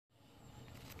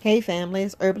Hey family,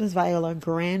 it's Herbalist Viola,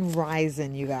 Grand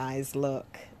Rising, you guys.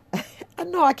 Look, I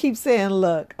know I keep saying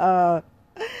look. I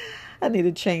need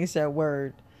to change that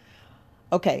word.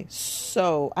 Okay,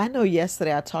 so I know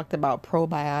yesterday I talked about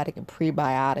probiotic and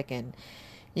prebiotic, and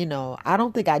I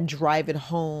don't think I drive it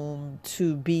home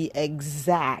to be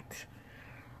exact.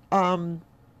 Um,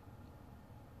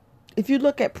 if you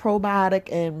look at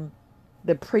probiotic and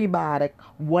the prebiotic,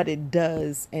 what it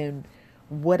does and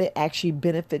what it actually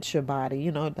benefits your body,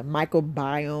 the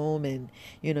microbiome and,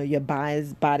 your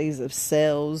bodies of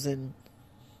cells and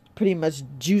pretty much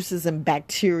juices and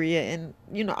bacteria. And,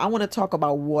 I want to talk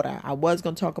about water. I was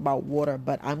going to talk about water,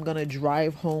 but I'm going to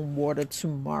drive home water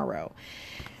tomorrow.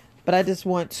 But I just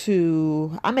want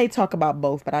to, I may talk about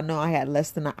both, but I know I had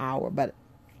less than an hour, but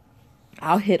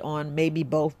I'll hit on maybe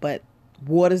both, but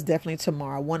water's definitely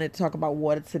tomorrow. I wanted to talk about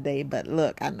water today, but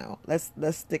look, I know. Let's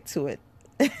stick to it.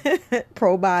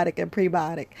 Probiotic and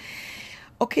prebiotic.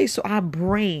 Okay, so our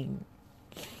brain,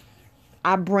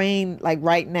 like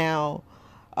right now,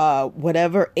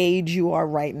 whatever age you are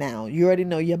right now, you already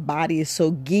know your body is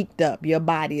so geeked up. Your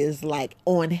body is like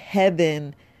on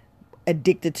heaven,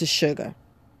 addicted to sugar.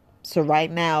 So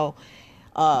right now,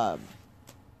 uh,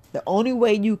 the only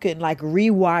way you can like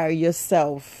rewire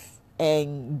yourself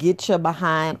and get your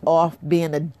behind off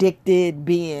being addicted,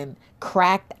 being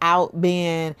cracked out,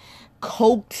 being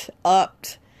coked up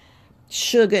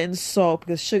sugar and salt,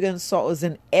 because sugar and salt is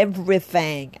in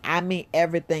everything. I mean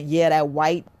everything. Yeah, that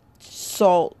white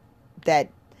salt that's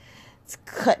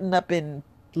cutting up and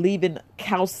leaving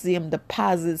calcium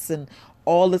deposits and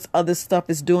all this other stuff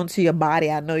is doing to your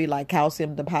body. I know you like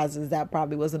calcium deposits. That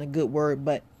probably wasn't a good word,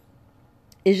 but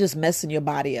it's just messing your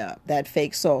body up. That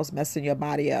fake salt is messing your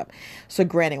body up. So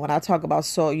granted, when I talk about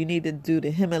salt, you need to do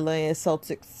the Himalayan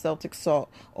Celtic salt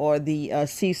or the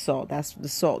sea salt. That's the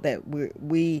salt that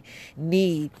we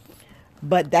need.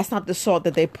 But that's not the salt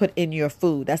that they put in your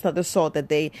food. That's not the salt that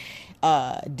they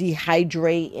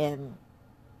dehydrate and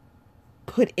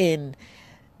put in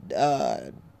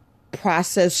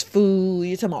processed food.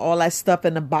 You're talking about all that stuff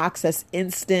in the box that's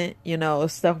instant,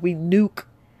 stuff we nuke,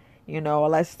 all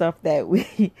that stuff that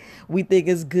we think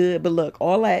is good. But look,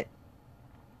 all that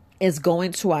is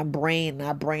going to our brain. And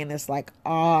our brain is like,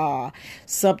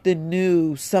 something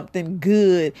new, something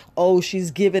good. Oh, she's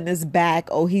giving this back.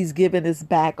 Oh, he's giving this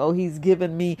back. Oh, he's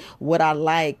giving me what I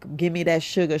like. Give me that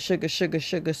sugar, sugar, sugar,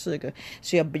 sugar, sugar.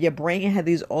 So your brain had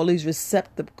all these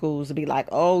receptacles to be like,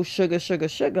 oh, sugar, sugar,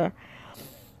 sugar.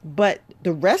 But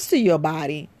the rest of your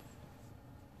body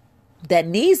that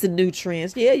needs the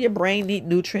nutrients. Yeah, your brain needs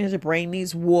nutrients. Your brain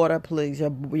needs water, please.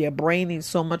 Your brain needs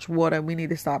so much water. We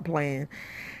need to stop playing.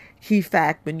 Key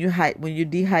fact, when you're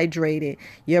dehydrated,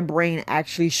 your brain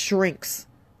actually shrinks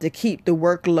to keep the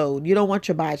workload. You don't want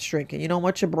your body shrinking. You don't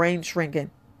want your brain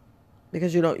shrinking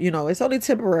because it's only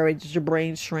temporary that your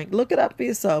brain shrink. Look it up for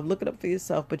yourself. Look it up for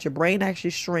yourself. But your brain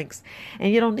actually shrinks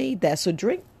and you don't need that. So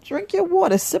drink your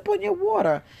water. Sip on your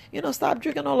water. Stop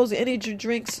drinking all those energy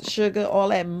drinks, sugar, all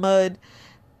that mud,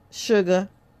 sugar.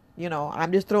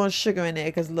 I'm just throwing sugar in there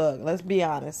because look, let's be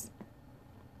honest.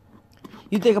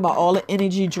 You think about all the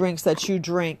energy drinks that you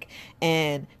drink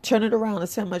and turn it around and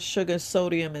see how much sugar,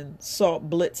 sodium, and salt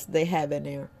blitz they have in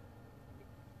there.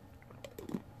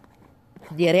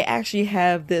 Yeah, they actually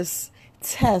have this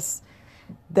test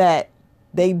that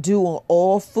they do on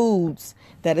all foods.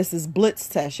 That is this blitz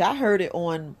test. I heard it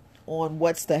on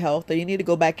What's the Health. Or you need to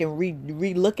go back and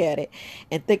re-look at it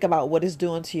and think about what it's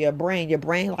doing to your brain. Your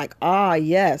brain like,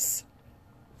 yes,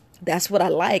 that's what I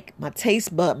like. My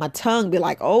taste bud, my tongue be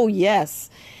like, oh yes.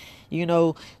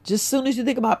 Just soon as you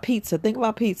think about pizza,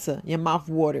 your mouth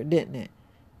watered, didn't it?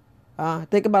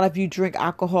 Think about if you drink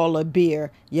alcohol or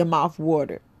beer, your mouth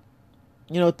watered.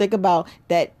 Think about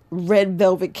that red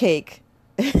velvet cake.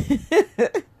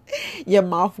 Your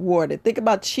mouth watered. Think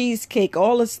about cheesecake,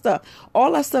 all this stuff.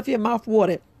 All that stuff, your mouth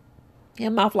watered.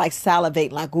 Your mouth like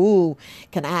salivate, like, ooh,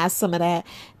 can I have some of that?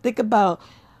 Think about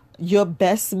your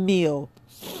best meal.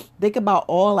 Think about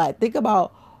all that. Think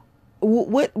about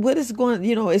what is going,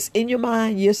 it's in your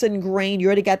mind. You're so ingrained. You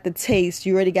already got the taste.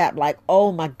 You already got like,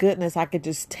 oh my goodness, I could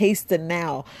just taste it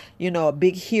now. A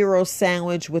big hero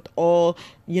sandwich with all,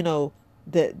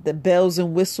 the bells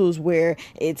and whistles where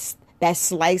it's that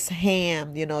sliced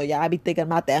ham, y'all be thinking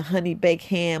about that honey baked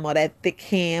ham or that thick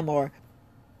ham or,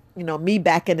 me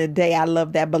back in the day, I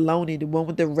love that bologna, the one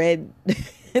with the red,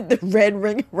 the red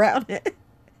ring around it.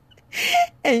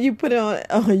 And you put it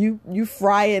on, you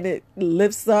fry it, it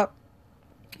lifts up.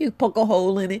 You poke a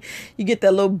hole in it. You get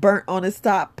that little burnt on its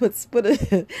top.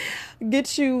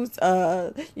 Get you,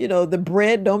 the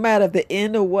bread, no matter the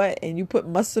end or what, and you put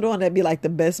mustard on. That'd be like the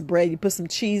best bread. You put some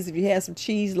cheese. If you had some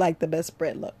cheese, like the best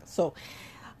bread. Look, so,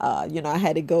 I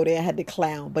had to go there. I had to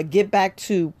clown. But get back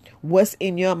to what's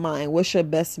in your mind. What's your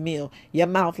best meal? Your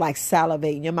mouth like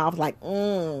salivating. Your mouth like,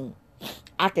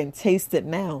 I can taste it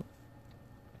now.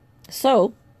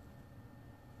 So,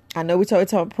 I know we talk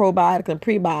about probiotics and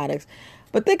prebiotics,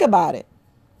 but think about it.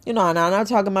 And I'm not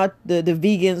talking about the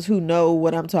vegans who know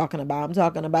what I'm talking about. I'm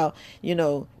talking about,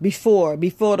 before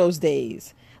those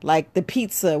days. Like the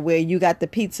pizza, where you got the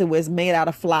pizza where it's made out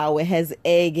of flour. It has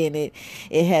egg in it.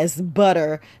 It has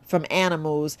butter from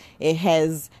animals. It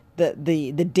has the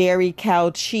dairy cow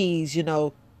cheese,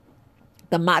 the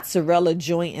mozzarella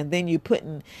joint. And then you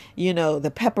putting,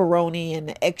 the pepperoni and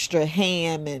the extra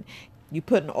ham. And you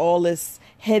putting all this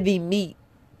heavy meat,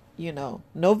 no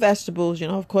vegetables.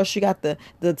 Of course you got the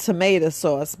tomato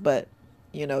sauce, but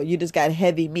you just got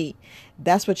heavy meat.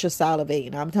 That's what you're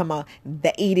salivating. I'm talking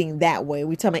about eating that way.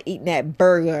 We talking about eating that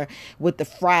burger with the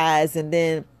fries and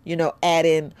then,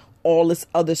 adding all this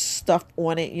other stuff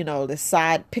on it, the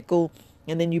side pickle,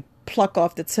 and then you pluck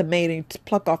off the tomato, you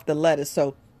pluck off the lettuce.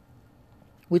 So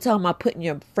we're talking about putting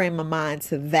your frame of mind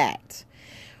to that.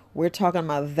 We're talking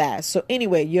about that. So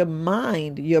anyway, your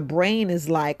mind, your brain is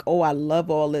like, oh, I love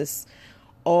all this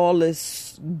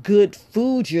good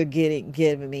food you're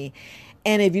giving me.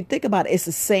 And if you think about it, it's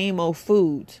the same old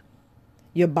food.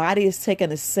 Your body is taking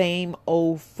the same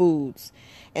old foods.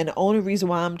 And the only reason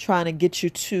why I'm trying to get you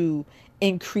to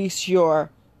increase your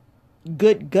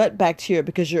good gut bacteria,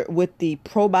 because you're with the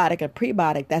probiotic and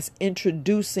prebiotic, that's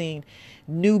introducing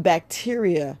new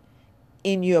bacteria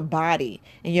in your body,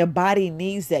 and your body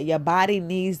needs that. Your body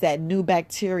needs that new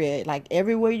bacteria. Like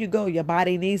everywhere you go, your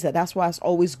body needs that. That's why it's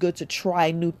always good to try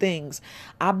new things.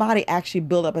 Our body actually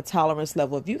build up a tolerance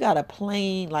level. If you got a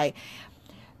plain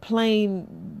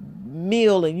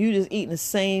meal and you just eating the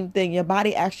same thing, your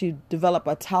body actually develop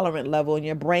a tolerant level, and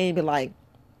your brain be like,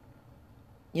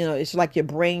 it's like your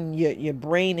brain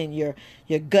and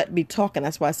your gut be talking.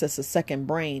 That's why it says the second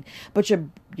brain. But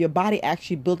your body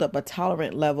actually built up a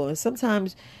tolerant level. And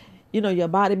sometimes, your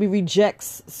body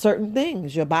rejects certain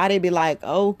things. Your body be like,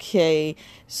 okay,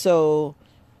 so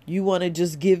you want to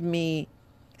just give me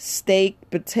steak,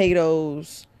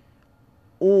 potatoes,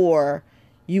 or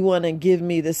you want to give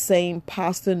me the same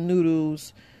pasta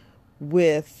noodles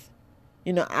with,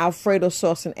 Alfredo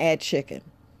sauce and add chicken.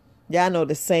 Yeah, I know,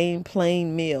 the same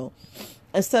plain meal.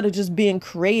 Instead of just being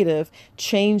creative,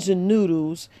 change the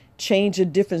noodles, change a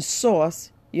different sauce.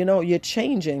 You're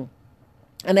changing.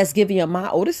 And that's giving your mind,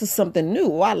 oh, this is something new.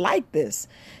 Oh, I like this.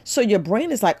 So your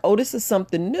brain is like, oh, this is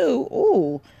something new.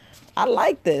 Oh, I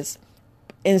like this.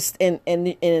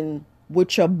 And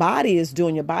what your body is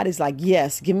doing, your body's like,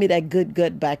 yes, give me that good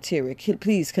gut bacteria.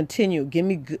 Please continue. Give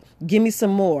me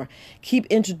some more. Keep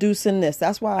introducing this.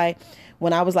 That's why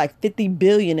when I was like 50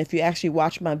 billion, if you actually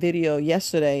watched my video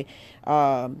yesterday,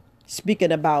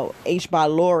 speaking about H.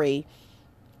 pylori,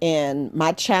 and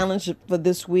my challenge for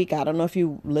this week, I don't know if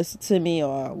you listen to me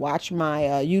or watch my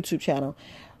YouTube channel,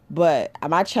 but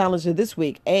my challenge of this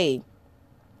week,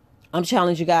 I'm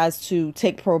challenging you guys to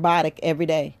take probiotic every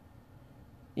day.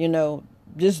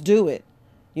 Just do it.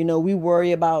 We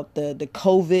worry about the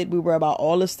COVID. We worry about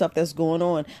all the stuff that's going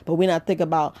on, but we're not thinking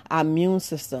about our immune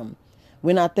system.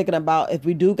 We're not thinking about if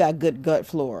we do got good gut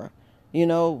flora.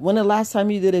 When the last time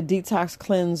you did a detox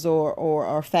cleanse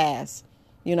or fast,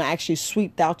 actually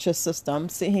sweeped out your system. I'm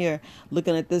sitting here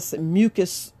looking at this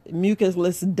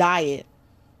mucusless diet.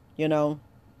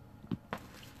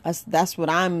 That's what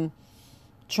I'm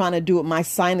trying to do with my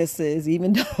sinuses,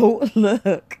 even though,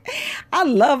 look, I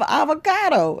love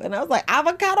avocado. And I was like,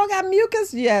 avocado got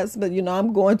mucus? Yes, but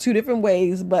I'm going two different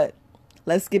ways. But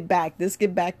let's get back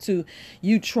to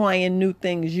you trying new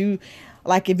things. You,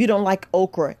 like, if you don't like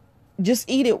okra, just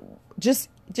eat it. Just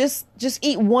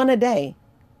eat one a day.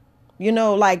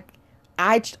 Like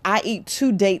I eat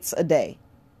 2 dates a day.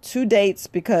 2 dates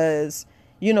because,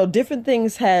 different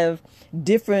things have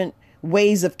different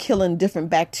ways of killing different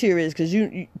bacteria, because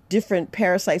you different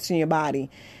parasites in your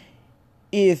body.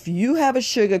 If you have a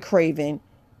sugar craving,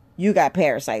 you got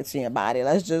parasites in your body.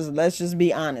 Let's just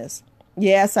be honest.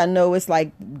 Yes, I know it's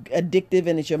like addictive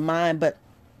and it's your mind, but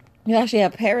you actually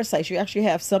have parasites. You actually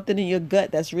have something in your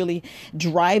gut that's really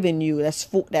driving you.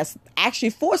 That's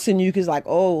actually forcing you, because like,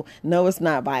 oh, no, it's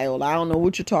not, Viola. I don't know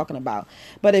what you're talking about.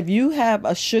 But if you have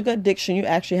a sugar addiction, you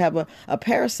actually have a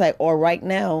parasite, or right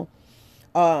now,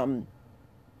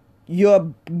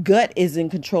 your gut is in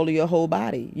control of your whole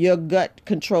body. Your gut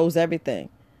controls everything.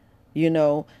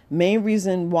 Main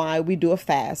reason why we do a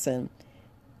fast, and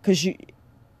because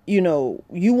you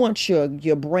want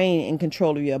your brain in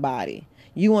control of your body.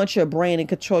 You want your brain in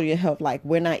control of your health. Like,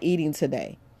 we're not eating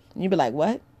today. And you be like,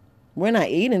 what? We're not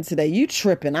eating today. You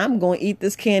tripping. I'm going to eat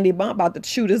this candy, but I'm about to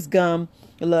chew this gum.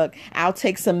 Look, I'll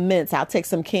take some mints. I'll take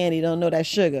some candy. Don't know that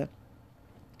sugar.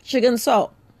 Sugar and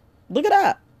salt. Look it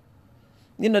up.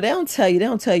 They don't tell you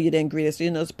the ingredients.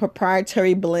 It's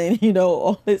proprietary blend,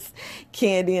 all this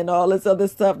candy and all this other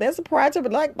stuff. That's proprietary,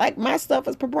 but like my stuff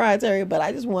is proprietary, but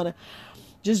I just want to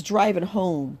just drive it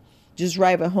home.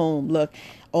 Look,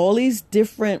 all these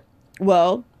different,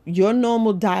 your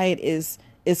normal diet is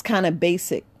kind of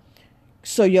basic.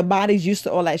 So your body's used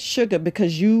to all that sugar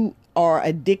because you are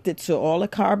addicted to all the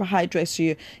carbohydrates.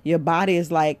 So your body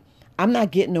is like, I'm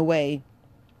not getting away.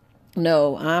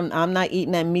 No, I'm not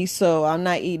eating that miso. I'm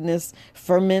not eating this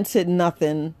fermented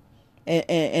nothing,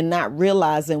 and not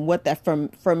realizing what that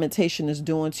fermentation is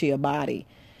doing to your body.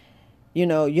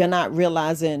 You're not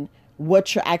realizing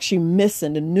what you're actually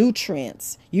missing, the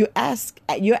nutrients. You're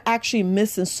actually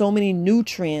missing so many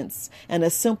nutrients, and a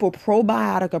simple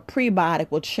probiotic or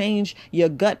prebiotic will change your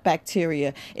gut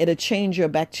bacteria. It'll change your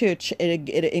bacteria.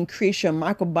 It'll increase your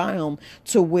microbiome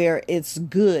to where it's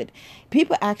good.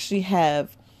 People actually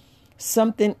have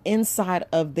something inside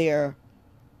of their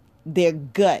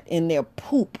gut, in their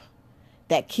poop,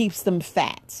 that keeps them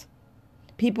fat.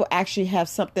 People actually have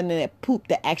something in their poop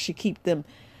that actually keep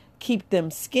them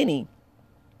skinny.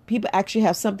 People actually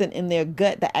have something in their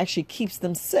gut that actually keeps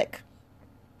them sick.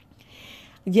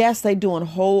 Yes, they doing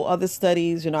whole other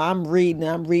studies. I'm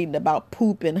reading about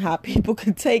poop and how people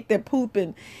can take their poop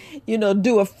and,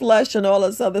 do a flush and all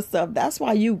this other stuff. That's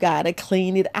why you gotta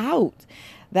clean it out.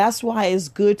 That's why it's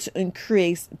good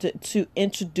to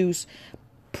introduce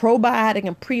probiotic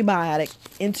and prebiotic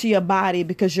into your body,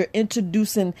 because you're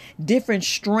introducing different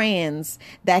strands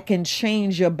that can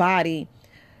change your body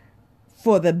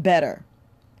for the better.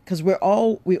 Because we're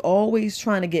always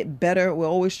trying to get better. We're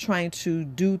always trying to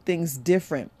do things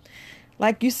different.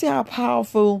 Like, you see how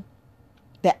powerful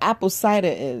the apple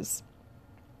cider is,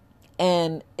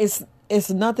 and it's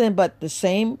nothing but the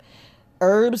same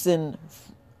herbs and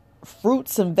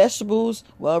fruits and vegetables,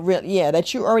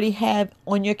 that you already have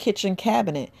on your kitchen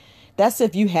cabinet. That's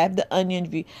if you have the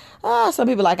onion. Some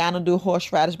people like, I don't do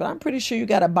horseradish, but I'm pretty sure you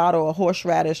got a bottle of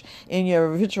horseradish in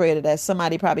your refrigerator that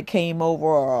somebody probably came over,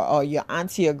 or your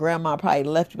auntie or grandma probably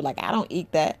left you. Like, I don't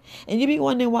eat that. And you be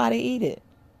wondering why they eat it.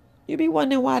 You be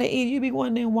wondering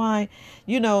why,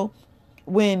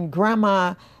 when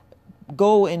grandma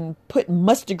go and put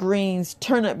mustard greens,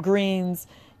 turnip greens,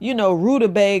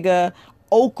 rutabaga,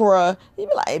 okra, you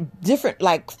be like different,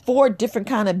 like 4 different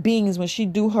kind of beans when she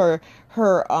do her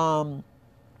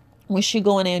when she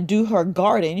go in there and do her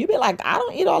garden. You be like, I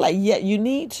don't eat all that yet. You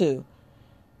need to.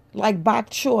 Like bok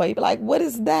choy. You be like, what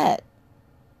is that?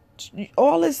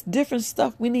 All this different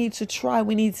stuff we need to try.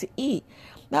 We need to eat.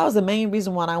 That was the main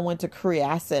reason why I went to Korea.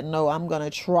 I said, no, I'm going to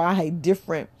try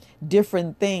different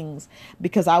things,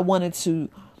 because I wanted to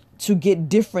get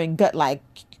different gut, like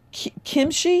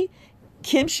kimchi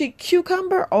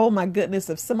cucumber. Oh my goodness.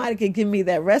 If somebody could give me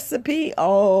that recipe,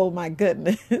 oh my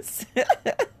goodness.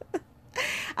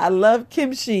 I love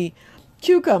kimchi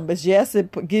cucumbers. Yes,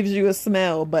 it gives you a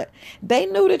smell, but they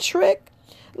knew the trick.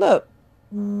 Look,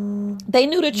 they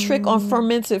knew the trick on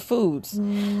fermented foods.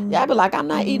 Yeah, I'd be like, I'm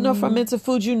not eating no fermented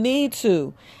food. You need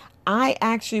to. I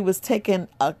actually was taking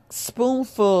a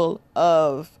spoonful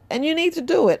of, and you need to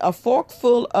do it, a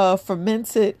forkful of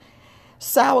fermented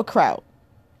sauerkraut.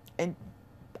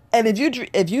 And if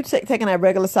you taking that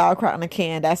regular sauerkraut in a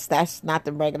can, that's not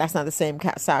the same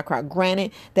sauerkraut.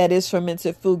 Granted, that is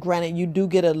fermented food. Granted, you do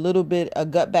get a little bit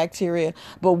of gut bacteria,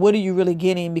 but what are you really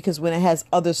getting? Because when it has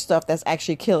other stuff that's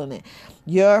actually killing it,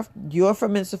 your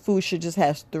fermented food should just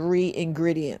have 3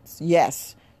 ingredients.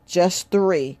 Yes, just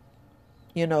 3.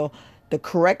 The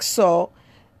correct salt,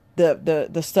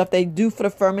 the stuff they do for the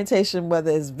fermentation,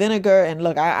 whether it's vinegar. And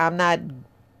look, I'm not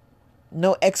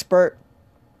no expert.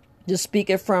 Just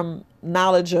speaking from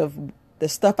knowledge of the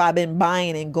stuff I've been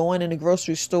buying and going in the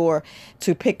grocery store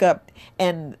to pick up,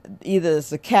 and either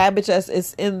it's the cabbage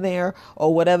that's in there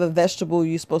or whatever vegetable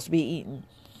you're supposed to be eating.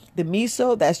 The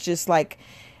miso, that's just like,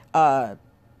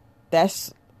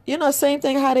 that's, same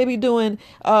thing how they be doing.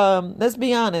 Let's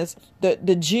be honest, the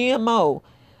GMO,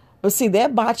 but see,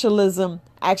 that botulism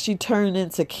actually turned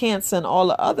into cancer and all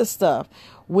the other stuff,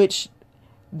 which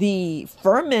the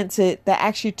fermented, that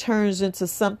actually turns into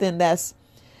something that's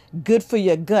good for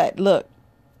your gut. Look,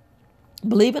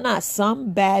 Believe it or not,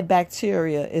 some bad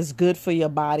bacteria is good for your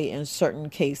body in certain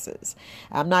cases.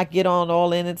 I'm not get on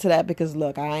all into that because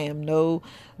look, I am no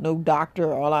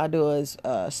doctor. All I do is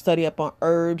study up on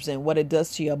herbs and what it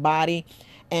does to your body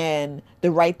and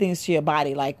the right things to your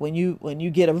body. Like when you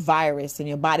get a virus and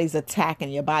your body's attacking,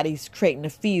 your body's creating a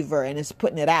fever and it's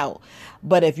putting it out.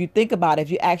 But if you think about it,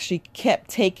 if you actually kept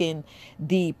taking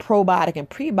the probiotic and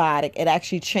prebiotic, it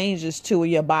actually changes to where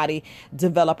your body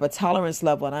develop a tolerance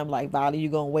level. And I'm like, Valerie,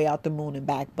 you're going way out the moon and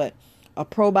back. But a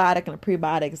probiotic and a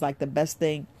prebiotic is like the best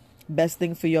thing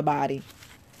for your body.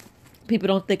 People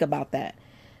don't think about that.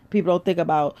 People don't think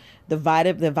about the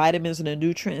vitamins and the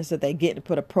nutrients that they get to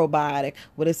put a probiotic,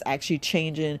 what it's actually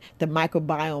changing the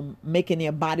microbiome, making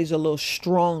their bodies a little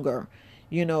stronger,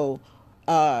 you know,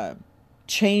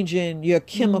 changing your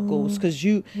chemicals because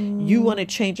you want to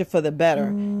change it for the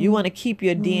better. You want to keep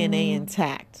your DNA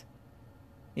intact,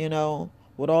 you know,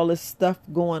 with all this stuff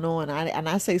going on.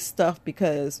 I say stuff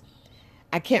because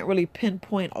I can't really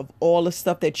pinpoint of all the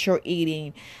stuff that you're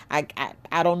eating. I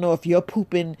don't know if you're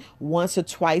pooping once or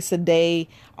twice a day.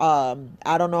 I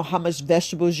don't know how much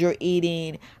vegetables you're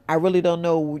eating. I really don't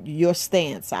know your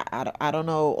stance. I don't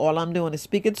know. All I'm doing is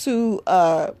speaking to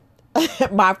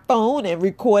my phone and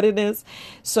recording this.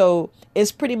 So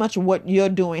it's pretty much what you're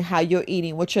doing, how you're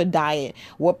eating, what's your diet,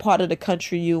 what part of the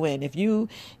country you in. If you're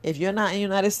not in the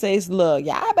United States, look,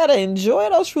 y'all better enjoy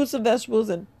those fruits and vegetables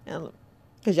and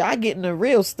because y'all getting the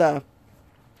real stuff.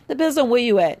 Depends on where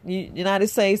you at. United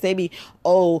States, they be,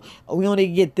 we only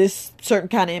get this certain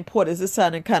kind of importance, this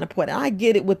certain kind of important. I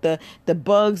get it with the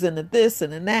bugs and the this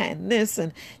and the that and this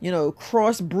and, you know,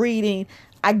 crossbreeding.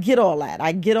 I get all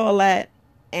that.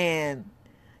 And,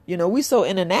 you know, we so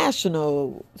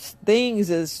international.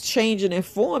 Things is changing and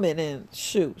forming and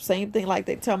shoot. Same thing like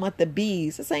they tell about the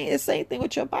bees. It's the same thing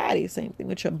with your body. Same thing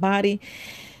with your body.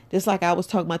 Just like I was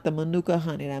talking about the Manuka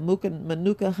honey. That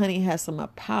Manuka honey has some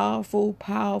powerful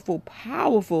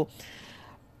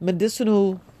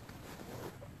medicinal,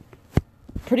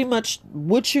 pretty much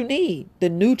what you need. The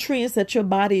nutrients that your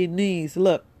body needs.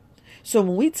 Look, so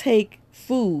when we take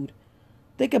food,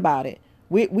 think about it.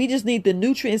 We just need the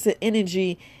nutrients and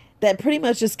energy that pretty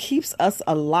much just keeps us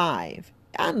alive.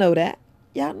 I know that.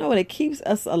 Y'all know it keeps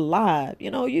us alive.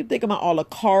 You know, you think about all the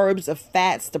carbs, the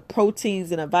fats, the proteins,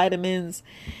 and the vitamins,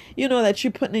 you know, that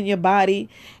you're putting in your body,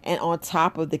 and on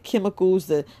top of the chemicals,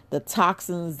 the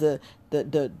toxins, the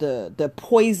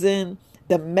poison,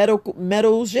 the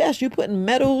metals. Yes, you putting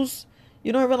metals.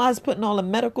 You don't realize putting all the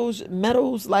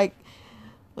metals like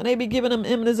when they be giving them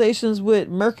immunizations with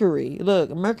mercury.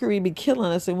 Look, mercury be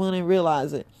killing us and we don't even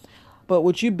realize it. But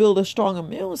when you build a strong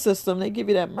immune system, they give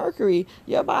you that mercury,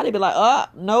 your body be like,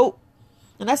 nope.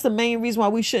 And that's the main reason why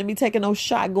we shouldn't be taking no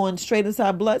shot going straight into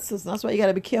our blood system. That's why you got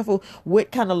to be careful what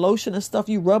kind of lotion and stuff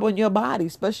you rub on your body,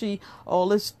 especially all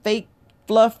this fake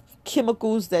fluff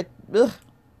chemicals that,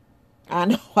 I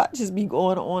know, I just be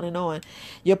going on and on.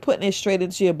 You're putting it straight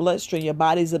into your bloodstream. Your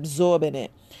body's absorbing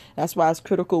it. That's why it's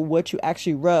critical what you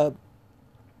actually rub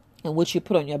and what you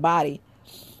put on your body.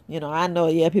 You know, I know,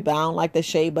 people, I don't like the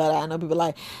shea butter. I know people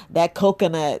like that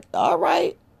coconut. All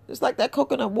right. It's like that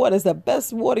coconut water is the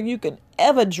best water you can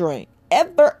ever drink.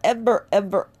 Ever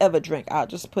drink. I'll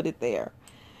just put it there.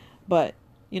 But,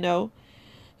 you know,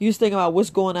 you just think about what's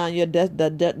going on in your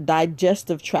the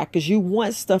digestive tract because you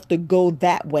want stuff to go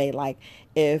that way. Like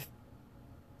if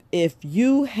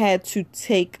you had to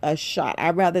take a shot,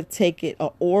 I'd rather take it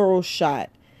an oral shot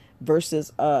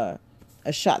versus a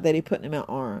shot that he put in my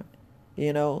arm.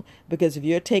 You know, because if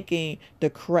you're taking the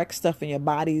correct stuff in your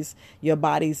body's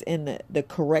in the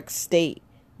correct state,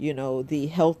 you know, the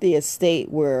healthiest state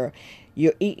where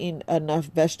you're eating enough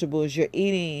vegetables, you're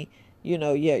eating, you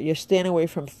know, you're staying away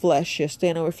from flesh, you're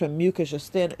staying away from mucus, you're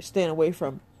staying away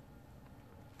from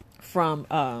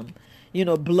you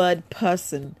know, blood,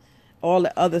 pus, and all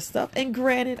the other stuff. And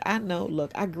granted, I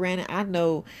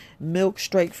know milk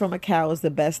straight from a cow is the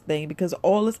best thing because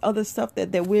all this other stuff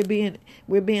that we're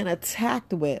being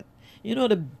attacked with. You know,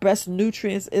 the best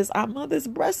nutrients is our mother's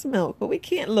breast milk, but we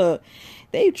can't look.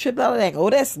 They trip out of that. Oh,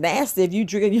 that's nasty if you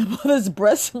drinking your mother's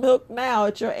breast milk now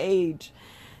at your age.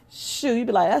 Shoot, you'd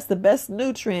be like, that's the best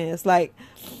nutrients. Like,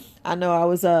 I know I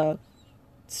was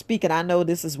speaking. I know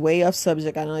this is way off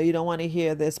subject. I know you don't want to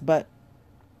hear this, but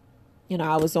you know,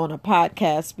 I was on a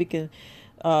podcast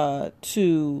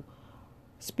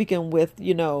speaking with,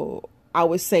 you know, I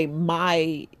would say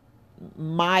my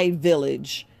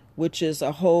village, which is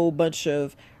a whole bunch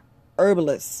of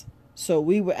herbalists. So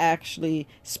we were actually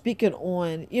speaking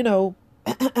on, you know,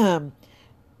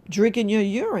 drinking your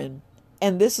urine.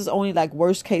 And this is only like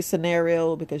worst case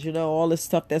scenario because, you know, all this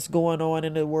stuff that's going on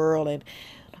in the world. And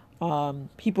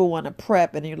People want to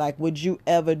prep, and you're like, would you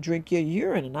ever drink your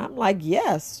urine? And I'm like,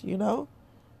 yes,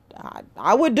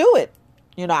 I would do it.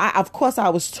 Of course I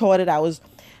was taught it. I was,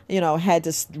 had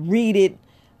to read it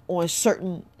on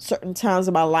certain times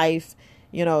of my life.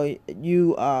 You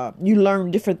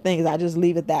learn different things. I just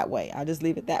leave it that way.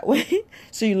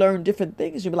 So you learn different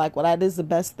things. You'll be like, well, that is the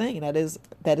best thing. That is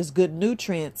good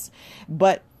nutrients.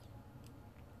 But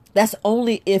that's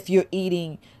only if you're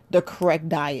eating the correct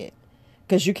diet.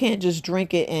 Because you can't just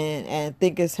drink it and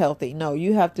think it's healthy. No,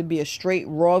 you have to be a straight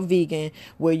raw vegan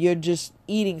where you're just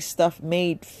eating stuff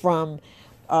made from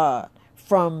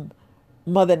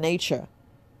Mother Nature.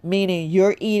 Meaning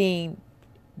you're eating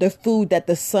the food that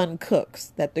the sun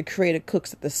cooks, that the creator cooks,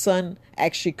 that the sun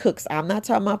actually cooks. I'm not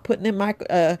talking about putting in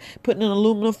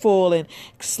aluminum foil and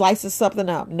slicing something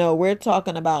up. No, we're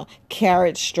talking about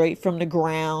carrots straight from the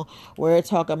ground. We're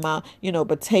talking about,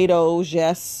 potatoes,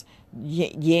 yes,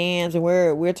 yams, and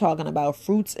we're talking about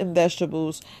fruits and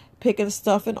vegetables, picking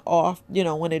stuff and off,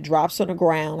 when it drops on the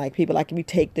ground. Like people like, if you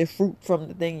take the fruit from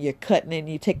the thing, you're cutting and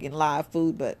you're taking live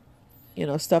food, but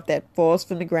stuff that falls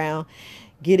from the ground,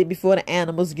 get it before the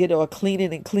animals get it, or clean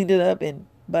it up.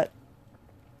 But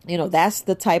that's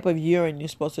the type of urine you're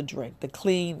supposed to drink, the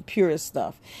clean, pure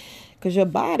stuff. Because your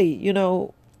body,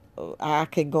 I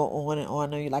can go on and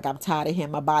on. You're like, I'm tired of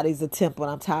hearing my body's a temple,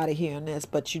 and I'm tired of hearing this.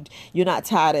 But you're not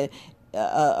tired of,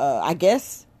 I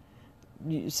guess,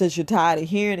 since you're tired of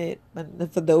hearing it.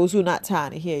 But for those who are not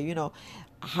tired of hearing,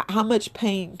 how much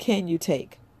pain can you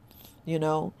take?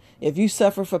 If you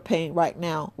suffer for pain right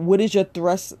now, what is your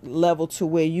thrust level to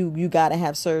where you got to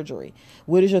have surgery?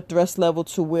 What is your thrust level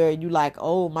to where you like,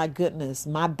 oh my goodness,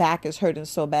 my back is hurting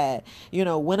so bad?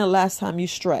 When the last time you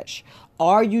stretched?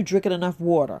 Are you drinking enough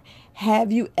water?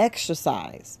 Have you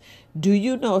exercised? Do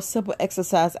you know simple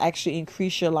exercise actually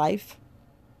increase your life?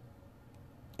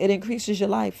 It increases your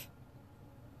life.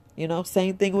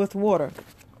 Same thing with water.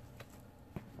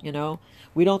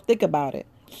 We don't think about it.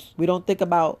 We don't think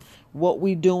about what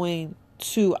we're doing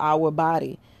to our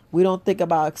body. We don't think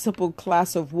about a simple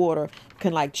glass of water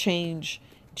can like change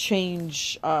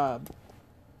the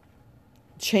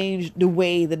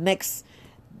way the next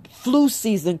flu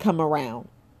season come around.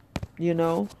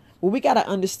 What we got to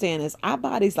understand is our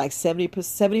body's like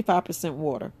 75%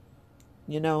 water.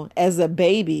 As a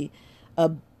baby,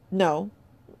 no.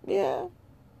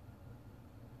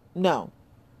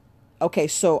 Okay,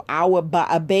 so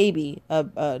a baby,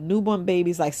 a newborn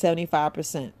baby's like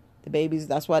 75%. The babies,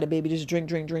 that's why the baby just drink,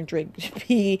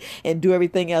 pee, and do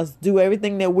everything else. Do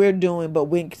everything that we're doing, but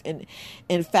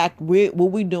in fact, what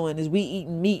we're doing is we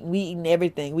eating meat, we eating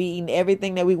everything. We eating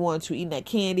everything that we want to, eating that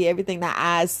candy, everything that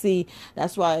eyes see.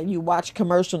 That's why you watch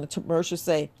commercial, and the commercials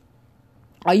say,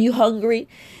 are you hungry?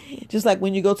 Just like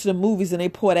when you go to the movies and they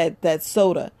pour that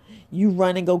soda. You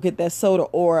run and go get that soda,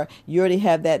 or you already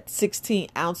have that 16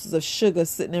 ounces of sugar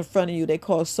sitting in front of you. They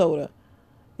call soda.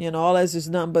 All that's just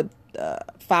nothing but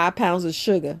 5 pounds of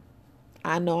sugar.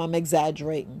 I know I'm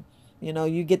exaggerating.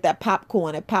 You get that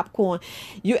popcorn.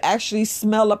 You actually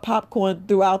smell the popcorn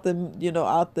throughout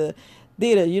out the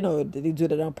theater. They do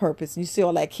that on purpose. You see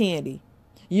all that candy.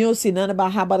 You don't see none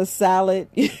about how about a salad.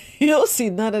 You don't see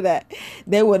none of that.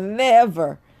 They will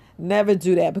never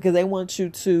do that because they want you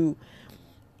to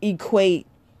equate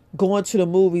going to the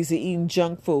movies and eating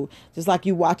junk food. Just like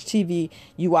you watch TV,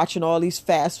 you watching all these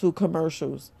fast food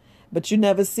commercials, but you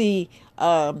never see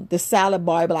the salad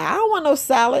bar. Be like, I don't want no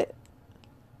salad.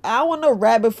 I don't want no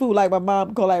rabbit food, like my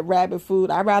mom call that rabbit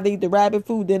food. I'd rather eat the rabbit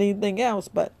food than anything else.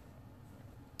 But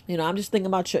I'm just thinking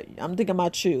about you. I'm thinking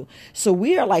about you. So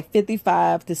we are like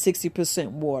 55 to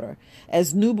 60% water.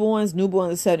 As newborns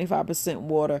are 75%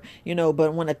 water,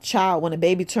 but when a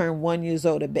baby turned 1 year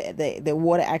old, the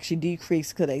water actually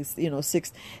decreased because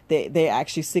they're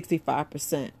actually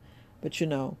 65%. But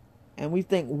and we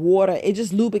think water, it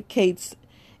just lubricates.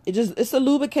 It's a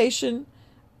lubrication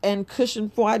and cushion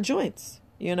for our joints,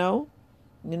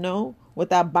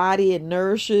 with our body, it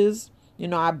nourishes,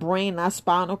 our brain, our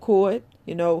spinal cord.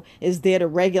 Is there to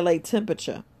regulate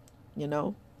temperature,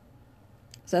 So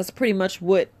that's pretty much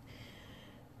what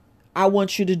I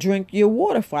want you to drink your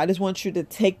water for. I just want you to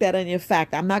take that in your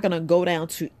fact. I'm not going to go down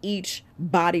to each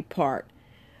body part.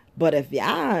 But if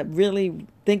I really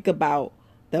think about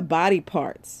the body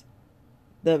parts,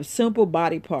 the simple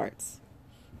body parts,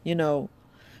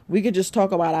 we could just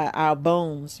talk about our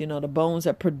bones, the bones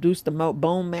that produce the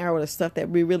bone marrow, the stuff that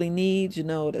we really need,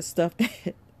 the stuff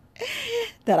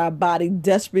that our body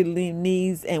desperately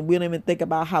needs, and we don't even think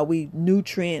about how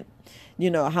nutrient,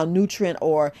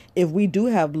 or if we do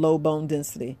have low bone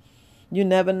density, You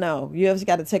never know. You just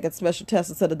got to take a special test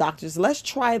and tell the doctors, let's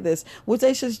try this, which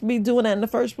they should be doing that in the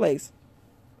first place.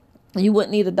 You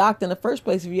wouldn't need a doctor in the first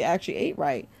place if you actually ate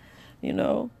right, you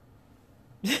know.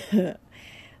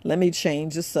 Let me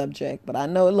change the subject. But I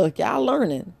know, look, y'all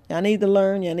learning. Y'all need to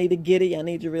learn. Y'all need to get it. Y'all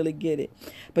need to really get it.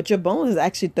 But your bones is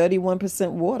actually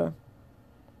 31% water.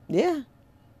 Yeah.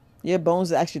 Your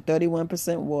bones are actually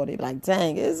 31% water. You're like,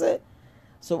 dang, is it?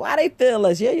 So why they feel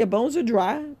as, yeah, your bones are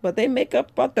dry, but they make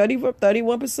up about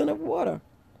 31% of water.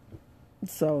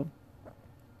 So,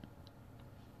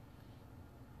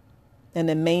 and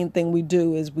the main thing we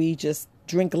do is we just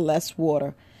drink less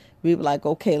water. We were like,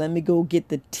 okay, let me go get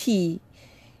the tea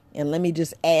and let me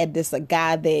just add this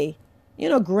agave. You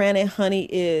know, granted, honey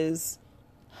is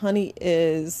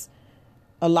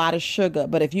a lot of sugar,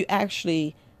 but if you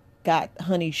actually got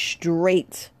honey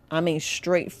straight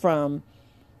from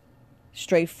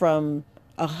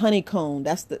a honeycomb,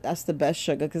 that's the best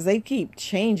sugar, because they keep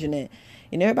changing it.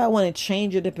 And everybody want to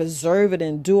change it and preserve it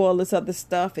and do all this other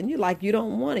stuff. And you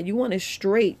don't want it. You want it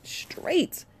straight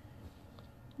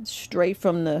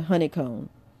from the honeycomb.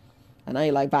 I know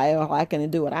you're like, Viola, how can I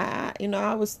do it? I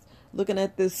was looking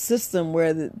at this system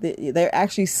where they're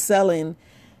actually selling,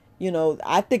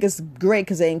 I think it's great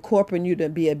because they incorporate you to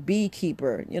be a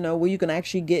beekeeper, where you can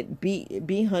actually get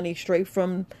bee honey straight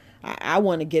from, I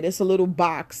want to get, it's a little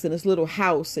box and this little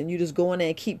house, and you just go in there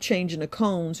and keep changing the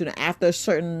cones, after a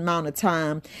certain amount of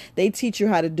time. They teach you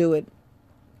how to do it.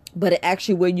 But it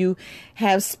actually, where you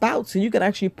have spouts and you can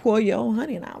actually pour your own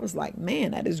honey. And I was like,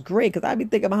 man, that is great. Because I be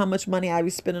thinking about how much money I be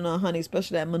spending on honey,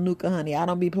 especially that Manuka honey. I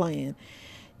don't be playing.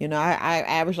 I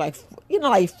average like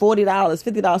 $40,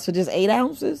 $50 for just 8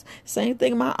 ounces. Same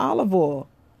thing in my olive oil.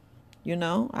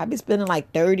 I be spending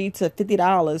like $30 to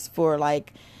 $50 for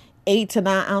like 8 to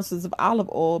 9 ounces of olive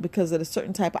oil because of the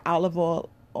certain type of olive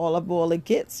oil it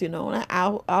gets. And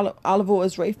olive oil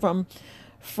is right from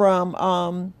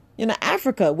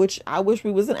Africa, which I wish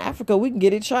we was in Africa. We can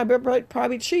get it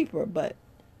probably cheaper, but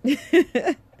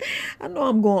I know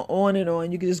I'm going on and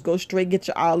on. You can just go straight, get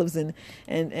your olives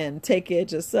and take care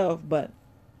of yourself. But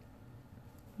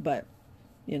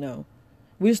we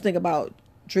just think about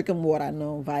drinking water. I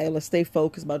know, Viola, stay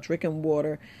focused about drinking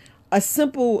water. A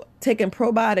simple taking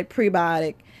probiotic,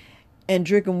 prebiotic, and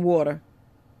drinking water,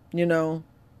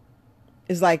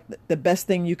 is like the best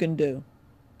thing you can do.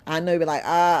 I know you're like,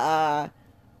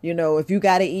 if you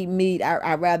got to eat meat,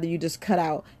 I'd rather you just cut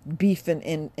out beef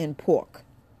and pork,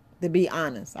 to be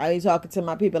honest. I be talking to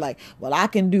my people like, well, I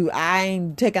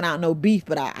ain't taking out no beef,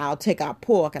 but I'll take out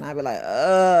pork. And I be like,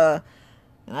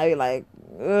 and I be like,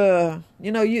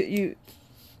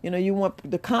 you want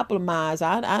the compromise.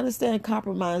 I understand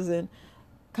compromising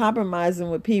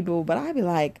with people, but I be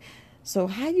like, so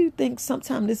how you think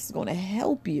sometimes this is going to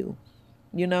help you,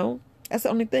 That's the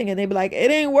only thing. And they be like, it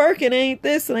ain't working, it ain't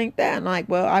this, it ain't that. And I'm like,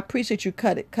 well, I appreciate you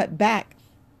cut back.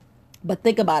 But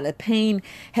think about it. Pain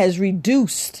has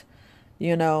reduced,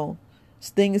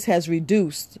 things has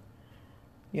reduced,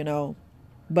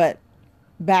 but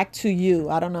back to you.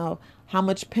 I don't know how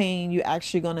much pain you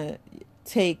actually going to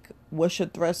take. What's your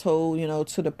threshold,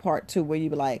 to the part two where you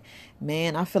be like,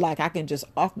 man, I feel like I can just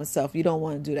off myself. You don't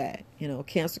want to do that.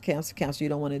 Cancer. You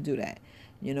don't want to do that.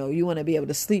 You want to be able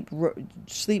to sleep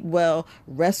well,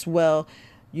 rest well.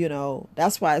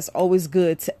 That's why it's always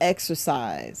good to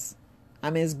exercise. I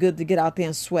mean, it's good to get out there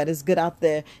and sweat. It's good out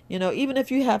there, even if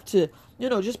you have to,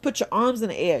 just put your arms in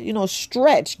the air,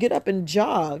 stretch, get up and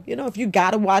jog. If you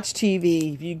got to watch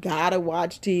TV,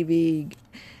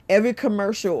 every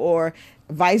commercial or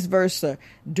vice versa,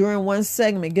 during one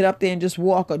segment, get up there and just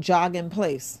walk or jog in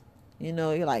place.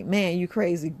 You're like, man, you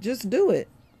crazy. Just do it.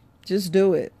 Just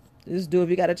do it. If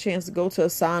you got a chance to go to a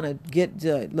sauna, get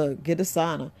a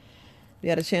sauna. If you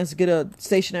got a chance to get a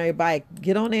stationary bike,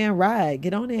 get on there and ride.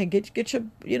 Get on there and get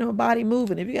your body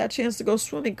moving. If you got a chance to go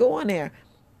swimming, go on there.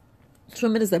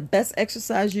 Swimming is the best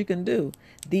exercise you can do.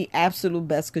 The absolute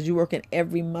best, because you work in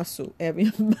every muscle. And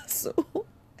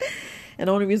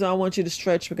the only reason I want you to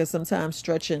stretch, because sometimes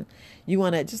stretching, you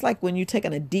want to, just like when you're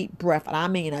taking a deep breath, and I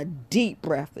mean a deep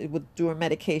breath during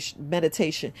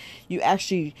meditation, you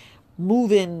actually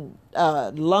moving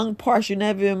lung parts you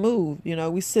never even move.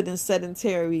 We sit in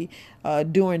sedentary,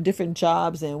 doing different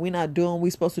jobs, and we're not doing what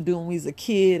we're supposed to do when we was a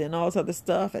kid and all this other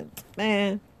stuff. And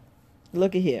man,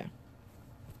 look at here.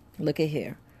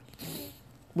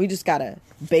 We just got to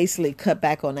basically cut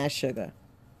back on that sugar.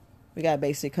 We got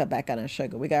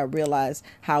to realize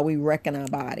how we wrecking our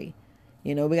body.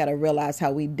 We got to realize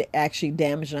how we actually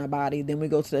damaging our body. Then we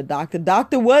go to the doctor.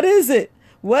 Doctor, what is it?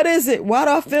 Why do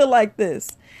I feel like this?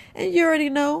 And you already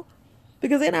know.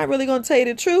 because they're not really going to tell you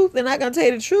the truth. They're not going to tell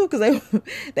you the truth because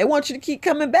they want you to keep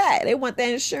coming back. They want that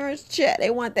insurance check. They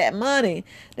want that money.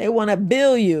 They want to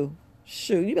bill you.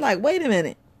 Shoot, you be like, wait a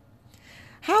minute.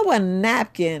 How a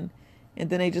napkin, and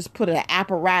then they just put an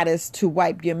apparatus to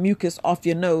wipe your mucus off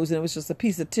your nose, and it was just a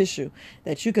piece of tissue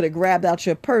that you could have grabbed out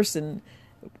your purse and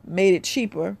made it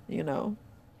cheaper,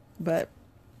 But,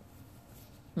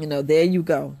 there you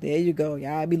go. There you go.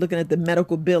 Y'all be looking at the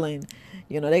medical billing.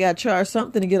 They got to charge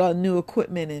something to get all the new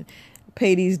equipment and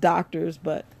pay these doctors,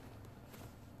 but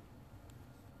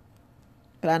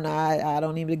I know I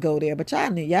don't even go there. But y'all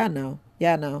know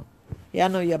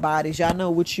your bodies. Y'all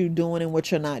know what you're doing and what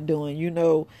you're not doing.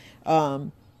 How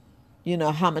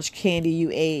much candy you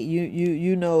ate.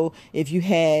 You know if you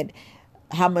had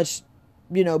how much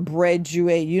bread you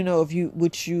ate.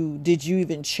 Did you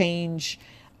even change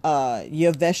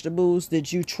your vegetables?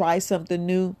 Did you try something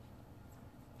new?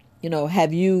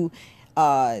 Have you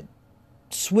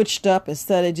switched up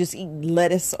instead of just eating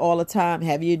lettuce all the time?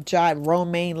 Have you tried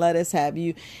romaine lettuce? Have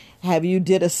you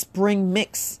did a spring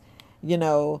mix?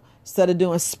 Instead of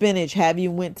doing spinach, have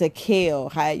you went to kale?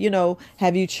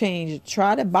 Have you changed?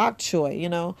 Try the bok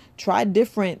choy. Try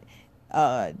different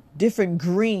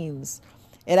greens.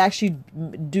 It actually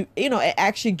it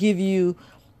actually give you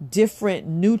different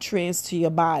nutrients to your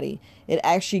body. It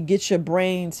actually gets your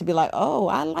brain to be like, oh,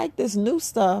 I like this new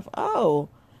stuff. Oh,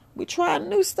 we trying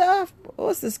new stuff.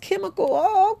 What's this chemical?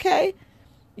 Oh, okay.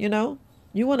 You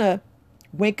want to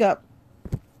wake up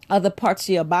other parts of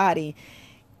your body,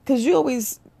 because you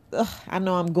always, I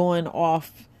know I'm going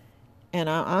off, and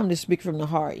I'm just speaking from the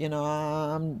heart.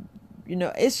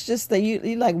 It's just that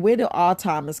you like, where do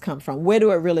Alzheimer's come from? Where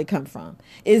do it really come from?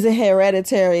 Is it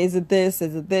hereditary? Is it this?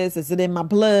 Is it this? Is it in my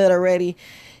blood already?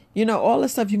 All the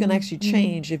stuff you can actually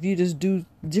change if you just do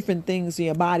different things in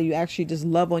your body. You actually just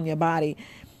love on your body.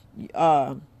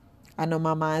 I know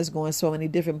my mind's going so many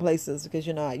different places because,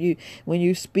 when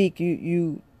you speak,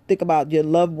 you think about your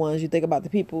loved ones. You think about the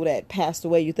people that passed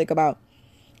away. You think about,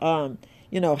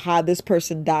 how this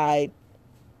person died.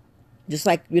 Just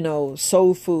like,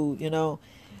 soul food,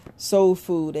 soul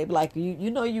food. They be like,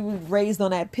 you were raised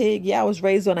on that pig. Yeah, I was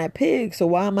raised on that pig. So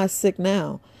why am I sick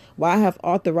now? Why I have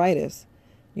arthritis?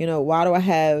 Why do I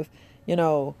have,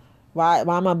 why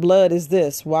my blood is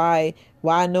this? Why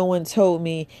no one told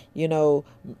me,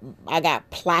 I got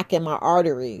plaque in my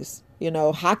arteries?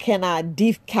 How can I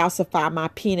decalcify my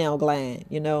pineal gland?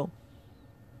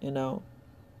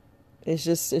 It's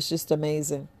just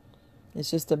amazing.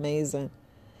 It's just amazing.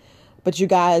 But you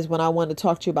guys, when I want to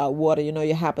talk to you about water,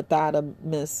 your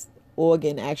hypothalamus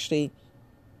organ actually,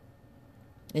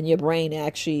 and your brain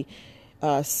actually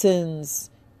sends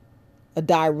a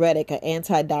diuretic, an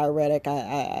anti-diuretic.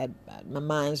 My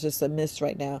mind's just a mess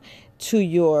right now. To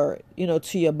your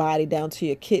body, down to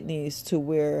your kidneys, to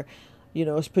where,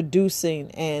 it's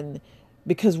producing, and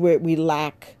because we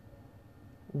lack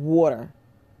water.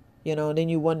 And then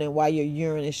you wondering why your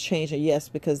urine is changing. Yes,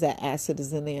 because that acid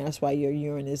is in there. That's why your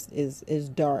urine is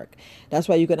dark. That's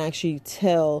why you can actually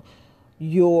tell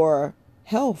your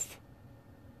health.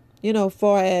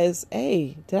 Far as,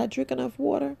 hey, did I drink enough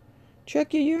water?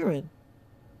 Check your urine.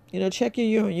 Check your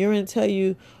urine. Urine tell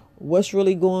you what's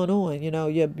really going on.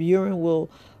 Your urine will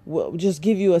just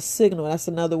give you a signal. That's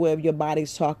another way of your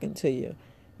body's talking to you.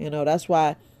 That's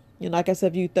why, like I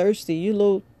said, if you thirsty, you a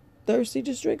little thirsty,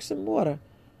 just drink some water.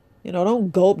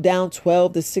 Don't gulp down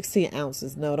 12 to 16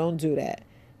 ounces. No, don't do that.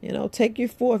 Take your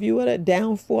 4. If you want it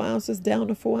down 4 ounces, down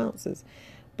to 4 ounces.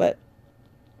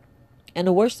 And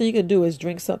the worst thing you can do is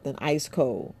drink something ice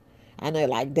cold. I know,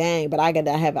 like, dang, but I got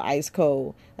to have it ice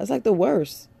cold. That's like the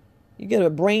worst. You get a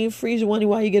brain freeze. You wonder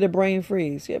why you get a brain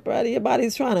freeze. Your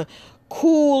body's trying to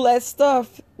cool that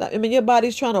stuff. Your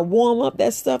body's trying to warm up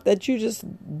that stuff that you just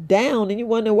down, and you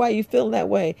wonder why you feel that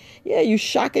way. Yeah, you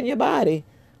shocking your body.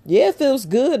 Yeah, it feels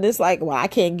good. And it's like, well, I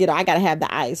can't get it. I got to have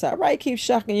the ice. All right, keep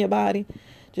shocking your body.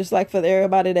 Just like for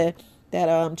everybody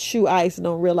that chew ice and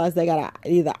don't realize they got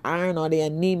either iron or they're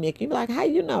anemic. You be like, how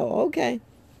you know? Okay.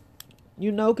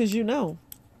 Because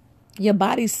your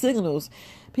body signals.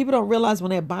 People don't realize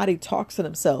when their body talks to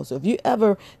themselves. So if you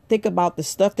ever think about the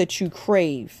stuff that you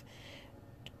crave,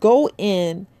 go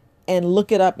in and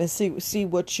look it up and see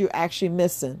what you're actually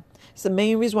missing. It's the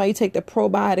main reason why you take the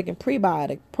probiotic and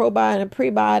prebiotic. Probiotic and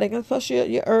prebiotic, and plus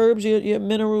your herbs, your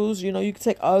minerals. You can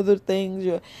take other things.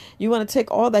 You want to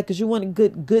take all that because you want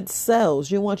good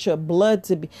cells. You want your blood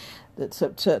to be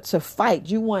to fight.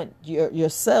 You want your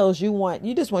cells.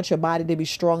 You just want your body to be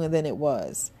stronger than it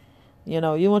was. You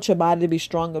want your body to be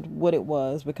stronger than what it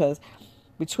was, because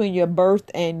between your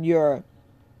birth and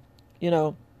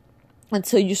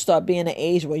until you start being an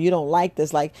age where you don't like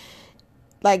this, like,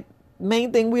 Like,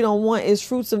 main thing we don't want is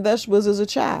fruits and vegetables as a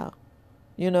child.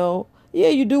 You know, yeah,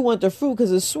 you do want the fruit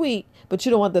because it's sweet, but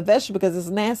you don't want the vegetable because it's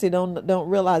nasty. Don't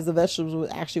realize the vegetables were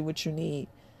actually what you need.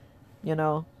 You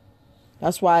know,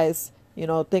 that's why it's, you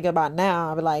know, thinking about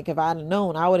now. I'd be like, if I'd have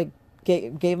known, I would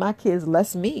have gave my kids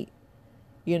less meat.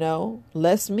 You know,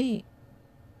 less meat.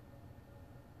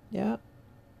 Yeah.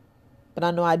 But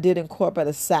I know I did incorporate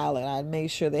a salad. I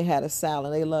made sure they had a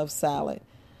salad. They love salad.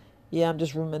 Yeah, I'm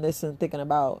just reminiscing, thinking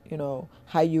about, you know,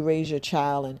 how you raise your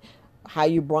child and how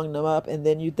you brought them up. And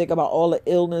then you think about all the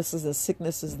illnesses and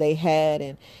sicknesses they had.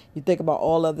 And you think about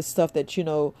all of the stuff that, you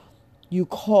know, you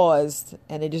caused.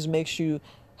 And it just makes you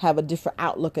have a different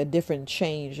outlook, a different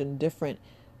change, and different,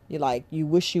 you like, you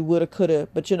wish you would have, could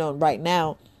have. But, you know, right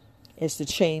now, it's to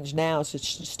change now. It's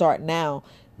to start now.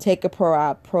 Take a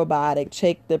probiotic,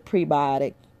 take the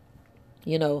prebiotic,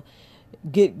 you know,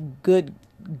 get good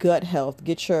gut health,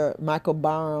 get your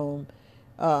microbiome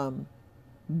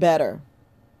better.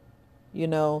 You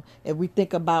know, if we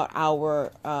think about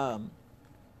our,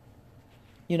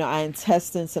 you know, our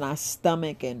intestines and our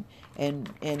stomach and,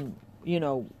 you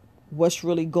know, what's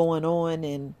really going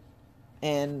on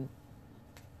and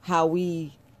how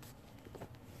we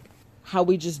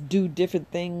just do different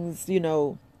things, you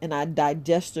know, in our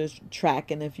digestive tract.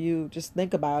 And if you just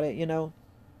think about it, you know,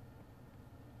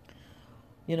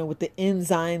 with the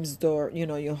enzymes, or, you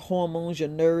know, your hormones, your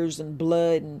nerves and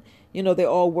blood, and, you know, they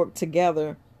all work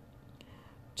together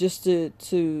just to,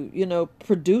 you know,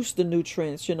 produce the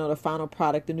nutrients, you know, the final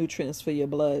product, the nutrients for your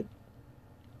blood.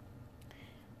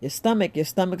 Your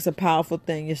stomach's a powerful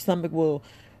thing. Your stomach will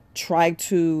try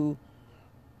to,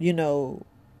 you know,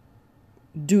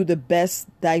 do the best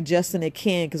digesting it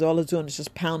can, because all it's doing is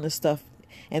just pounding stuff.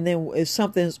 And then if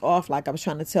something's off, like I was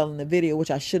trying to tell in the video, which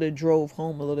I should have drove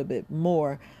home a little bit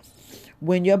more,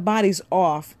 when your body's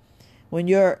off, when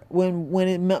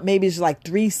it maybe it's like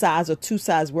 3 sides or 2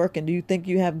 sides working, do you think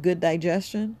you have good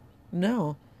digestion?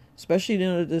 No. Especially, you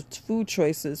know, the food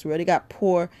choices. We already got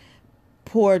poor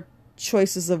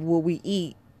choices of what we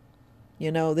eat.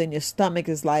 You know, then your stomach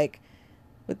is like,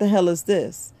 what the hell is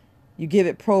this? You give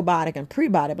it probiotic and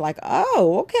prebiotic, like,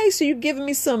 oh, okay, so you're giving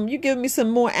me some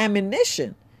more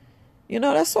ammunition. You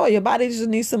know, that's all. Your body just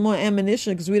needs some more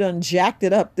ammunition, because we done jacked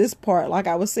it up this part. Like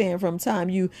I was saying, from time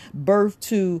you birth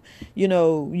to, you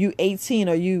know, you 18,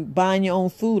 or you buying your own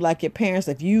food like your parents.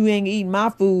 If you ain't eating my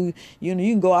food, you know,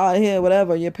 you can go out here,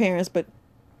 whatever, your parents. But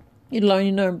you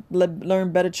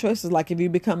learn better choices. Like if you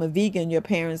become a vegan, your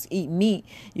parents eat meat,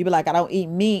 you be like, I don't eat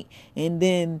meat. And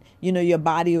then, you know, your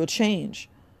body will change.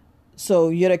 So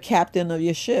you're the captain of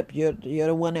your ship. You're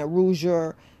the one that rules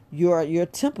your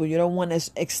temple. You're the one that's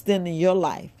extending your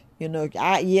life. You know,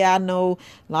 I know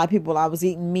a lot of people, I was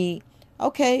eating meat.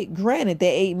 Okay, granted, they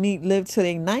ate meat, lived till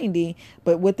they 90,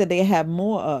 but what did they have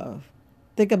more of?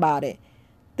 Think about it.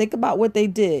 Think about what they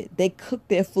did. They cooked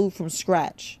their food from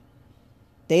scratch.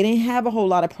 They didn't have a whole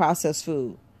lot of processed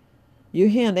food. You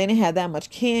hear them, they didn't have that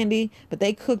much candy, but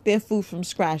they cooked their food from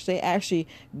scratch. They actually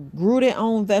grew their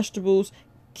own vegetables,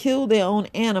 killed their own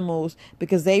animals,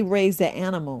 because they raised that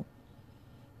animal.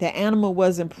 The animal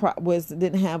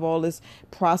didn't have all this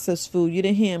processed food. You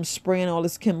didn't hear them spraying all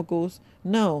this chemicals.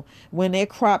 No, when their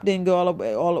crop didn't go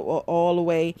all the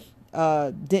way,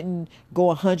 didn't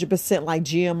go 100% like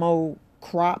GMO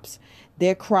crops.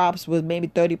 Their crops was maybe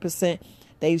 30%.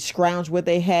 They scrounged what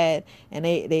they had, and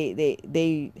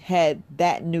they had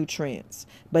that nutrients.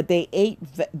 But they ate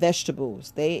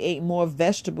vegetables. They ate more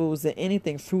vegetables than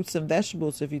anything, fruits and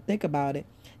vegetables, if you think about it.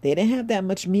 They didn't have that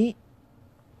much meat.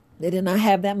 They did not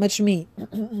have that much meat.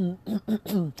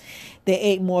 They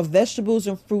ate more vegetables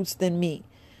and fruits than meat.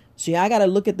 So y'all got to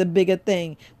look at the bigger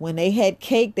thing. When they had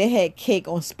cake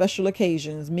on special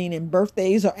occasions, meaning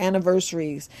birthdays or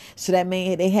anniversaries. So that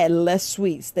meant they had less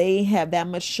sweets. They didn't have that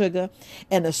much sugar.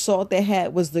 And the salt they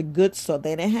had was the good salt.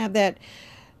 They didn't have that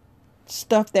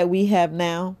stuff that we have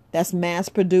now that's mass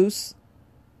produced,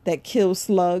 that kills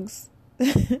slugs.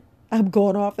 I'm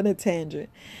going off in a tangent.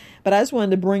 But I just wanted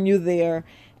to bring you there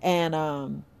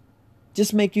and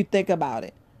just make you think about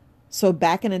it. So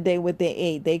back in the day, what they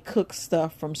ate, they cooked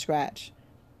stuff from scratch.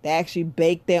 They actually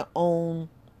baked their own,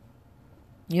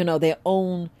 they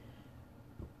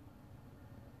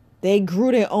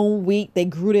grew their own wheat. They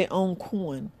grew their own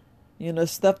corn.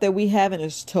 Stuff that we have and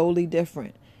is totally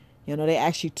different. They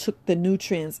actually took the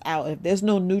nutrients out. If there's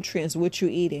no nutrients, what you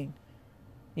eating?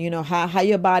 How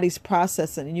your body's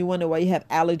processing, and you wonder why you have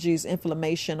allergies,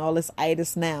 inflammation, all this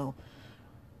itis now.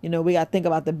 We got to think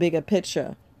about the bigger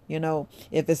picture.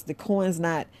 If it's the corn's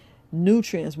not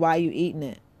nutrients, why are you eating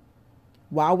it?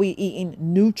 Why are we eating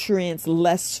nutrients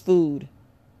less food?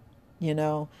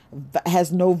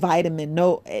 has no vitamin,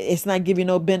 it's not giving you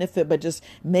no benefit, but just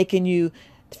making you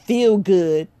feel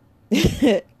good.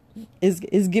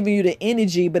 It's giving you the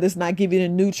energy, but it's not giving you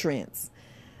the nutrients.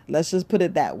 Let's just put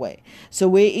it that way. So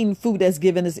we're eating food that's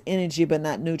giving us energy, but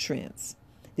not nutrients.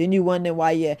 Then you wonder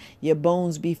why your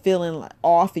bones be feeling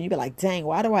off, and you be like, dang,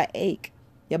 why do I ache?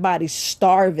 Your body's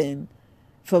starving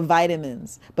for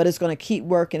vitamins, but it's going to keep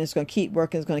working. It's going to keep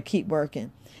working. It's going to keep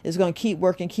working. It's going to keep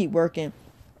working.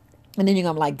 And then you're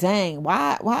going to be like, dang,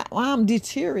 why I'm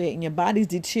deteriorating? Your body's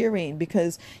deteriorating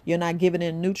because you're not giving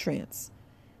it nutrients.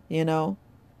 You're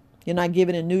not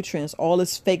giving it nutrients. All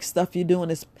this fake stuff you're doing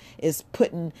is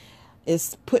putting,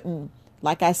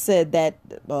 like I said,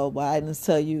 well, I didn't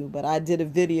tell you, but I did a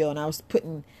video and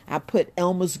I put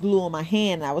Elmer's glue on my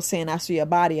hand. And I was saying, that's your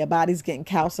body's getting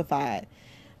calcified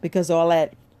because all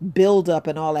that buildup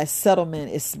and all that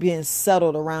settlement is being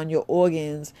settled around your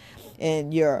organs,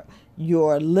 and your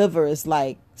liver is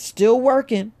like still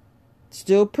working,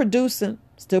 still producing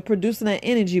that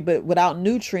energy, but without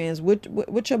nutrients,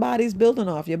 what your body's building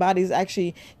off. Your body's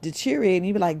actually deteriorating.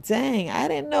 You be like, dang, I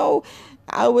didn't know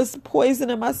I was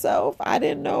poisoning myself. I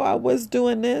didn't know I was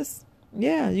doing this.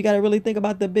 Yeah, you got to really think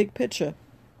about the big picture,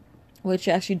 what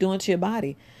you're actually doing to your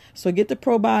body. So get the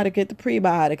probiotic, get the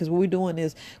prebiotic, because what we're doing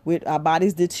is our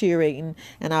body's deteriorating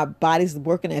and our body's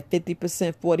working at 50%,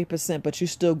 40%, but you're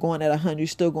still going at 100, you're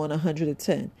still going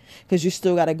 110, because you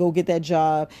still got to go get that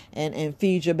job and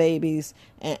feed your babies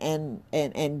and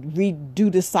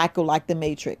redo the cycle like the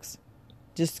Matrix.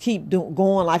 Just keep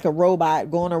going like a robot,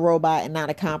 and not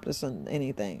accomplishing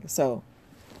anything. So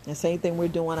the same thing we're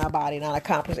doing our body, not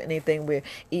accomplishing anything. We're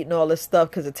eating all this stuff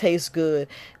because it tastes good,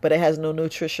 but it has no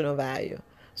nutritional value.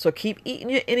 So keep eating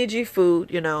your energy food,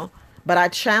 but I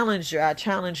challenge you,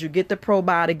 get the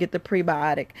probiotic, get the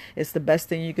prebiotic. It's the best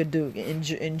thing you could do.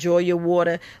 Enjoy your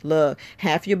water. Look,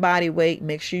 half your body weight.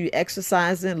 Make sure you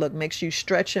exercising. Look, make sure you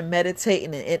stretching,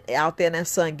 meditating, and out there in that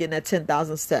sun, getting that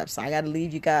 10,000 steps. So I got to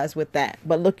leave you guys with that.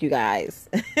 But look, you guys,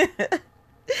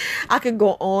 I can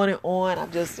go on and on. I'm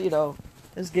just,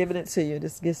 just giving it to you.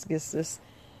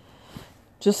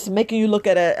 Just making you look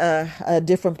at a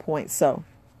different point. So,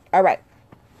 all right.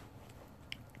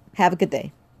 Have a good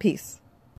day. Peace.